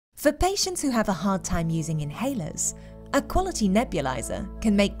For patients who have a hard time using inhalers, a quality nebulizer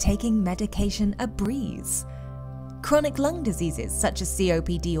can make taking medication a breeze. Chronic lung diseases such as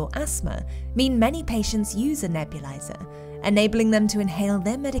COPD or asthma mean many patients use a nebulizer, enabling them to inhale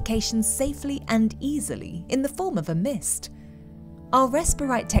their medications safely and easily in the form of a mist. Our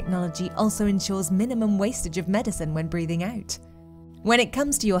respiratory technology also ensures minimum wastage of medicine when breathing out. When it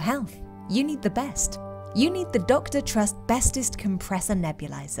comes to your health, you need the best. You need the Dr. Trust Bestest Compressor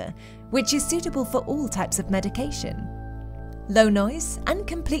Nebulizer, which is suitable for all types of medication. Low noise and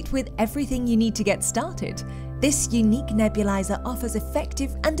complete with everything you need to get started, this unique nebulizer offers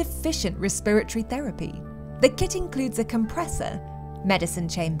effective and efficient respiratory therapy. The kit includes a compressor, medicine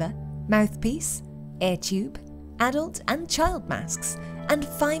chamber, mouthpiece, air tube, adult and child masks, and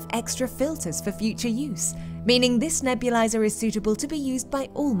 5 extra filters for future use, meaning this nebulizer is suitable to be used by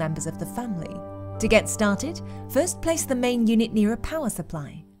all members of the family. To get started, first place the main unit near a power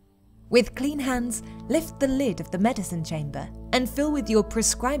supply. With clean hands, lift the lid of the medicine chamber and fill with your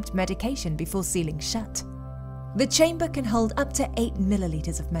prescribed medication before sealing shut. The chamber can hold up to 8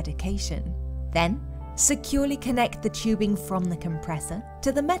 milliliters of medication. Then, securely connect the tubing from the compressor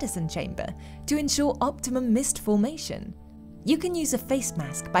to the medicine chamber to ensure optimum mist formation. You can use a face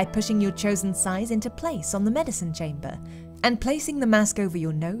mask by pushing your chosen size into place on the medicine chamber and placing the mask over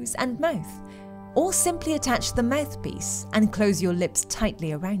your nose and mouth, or simply attach the mouthpiece and close your lips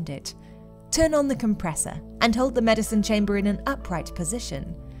tightly around it. Turn on the compressor and hold the medicine chamber in an upright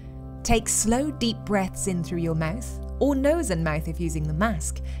position. Take slow, deep breaths in through your mouth, or nose and mouth if using the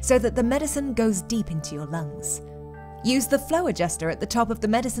mask, so that the medicine goes deep into your lungs. Use the flow adjuster at the top of the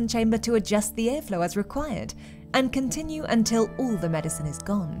medicine chamber to adjust the airflow as required, and continue until all the medicine is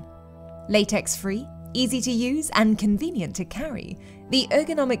gone. Latex-free, easy to use and convenient to carry, the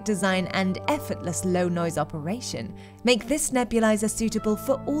ergonomic design and effortless low-noise operation make this nebulizer suitable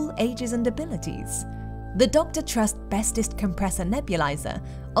for all ages and abilities. The Dr. Trust Bestest Compressor Nebulizer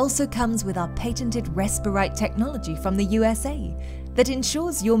also comes with our patented respiratory technology from the USA that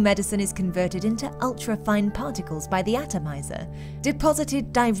ensures your medicine is converted into ultra-fine particles by the atomizer,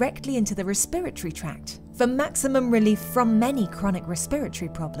 deposited directly into the respiratory tract for maximum relief from many chronic respiratory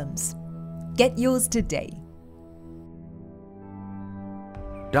problems. Get yours today.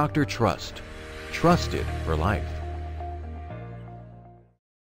 Dr. Trust. Trusted for life.